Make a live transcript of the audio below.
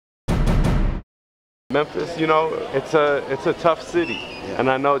Memphis, you know, it's a tough city, and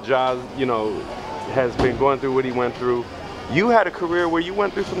I know Ja, you know, has been going through what he went through. You had a career where you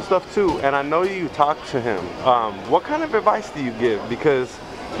went through some stuff too, and I know you talked to him. What kind of advice do you give? Because,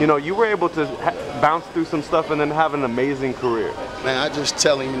 you know, you were able to bounce through some stuff and then have an amazing career. Man, I just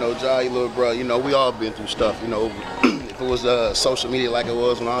tell him, you know, Ja, you little bro, you know, we all been through stuff, you know. If it was social media like it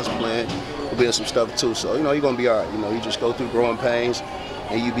was when I was playing, there'd be some stuff too. So, you know, you're gonna be all right. You know, you just go through growing pains,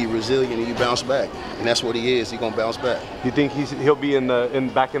 and you be resilient and you bounce back, and that's what he is. He's gonna bounce back. You think he'll be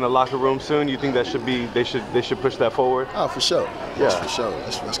back in the locker room soon? You think that should be they should push that forward? Oh, for sure. Yeah, for sure.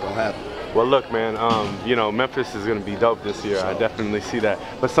 That's what's gonna happen. Well, look, man. You know, Memphis is gonna be dope this year. I definitely see that.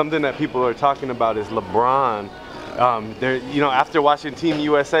 But something that people are talking about is LeBron. You know, after watching Team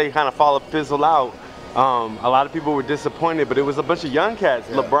USA kind of fizzle out, a lot of people were disappointed. But it was a bunch of young cats.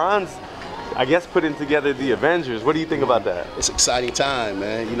 Yeah. LeBron's, I guess, putting together the Avengers. What do you think about that? It's an exciting time,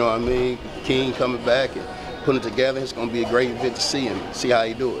 man. You know what I mean? King coming back and putting it together. It's going to be a great event to see him, see how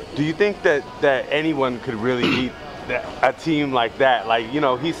he do it. Do you think that anyone could really beat a team like that? Like, you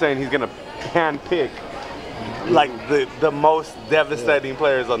know, he's saying he's going to handpick like the most devastating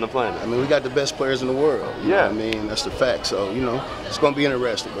players on the planet. I mean, we got the best players in the world. You know what I mean, that's the fact. So, you know, it's going to be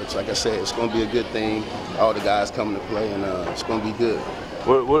interesting. But like I said, it's going to be a good thing. All the guys coming to play, and it's going to be good.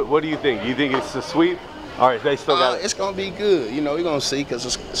 What do you think? You think it's a sweep? All right, they still got it. It's going to be good. You know, we're going to see, because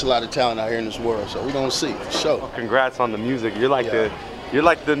it's a lot of talent out here in this world. So we're going to see, for sure. Well, congrats on the music. You're like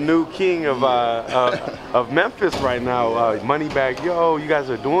the new king of Memphis right now. Moneybag Yo, you guys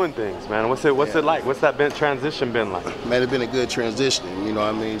are doing things, man. What's it like? What's that transition been like? Man, it's been a good transition. You know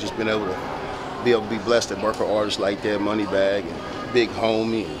what I mean? Just been able to be blessed to work with artists like that, Moneybag and Big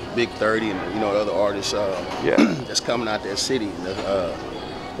Homie and Big 30 and, you know, other artists that's coming out that city.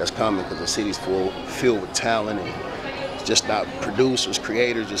 That's coming, because the city's filled with talent, and it's just not producers,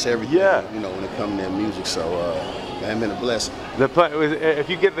 creators, just everything. You know, when it comes to their music. So, man, it's been a blessing. If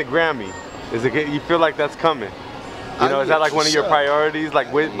you get the Grammy, you feel like that's coming? You know, is that like one of your priorities,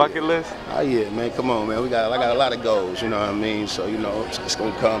 like with bucket list? Oh yeah, man, come on, man. I got a lot of goals, you know what I mean? So, you know, it's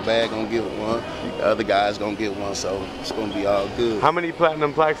gonna come back, gonna get one. The other guys gonna get one, so it's gonna be all good. How many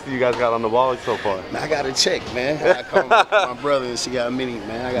platinum plaques do you guys got on the wall so far? Man, I gotta check, man. I call my brother and see how many,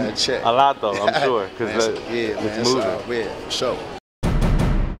 man. I gotta check. A lot though, I'm sure, because it's moving. Yeah, for sure.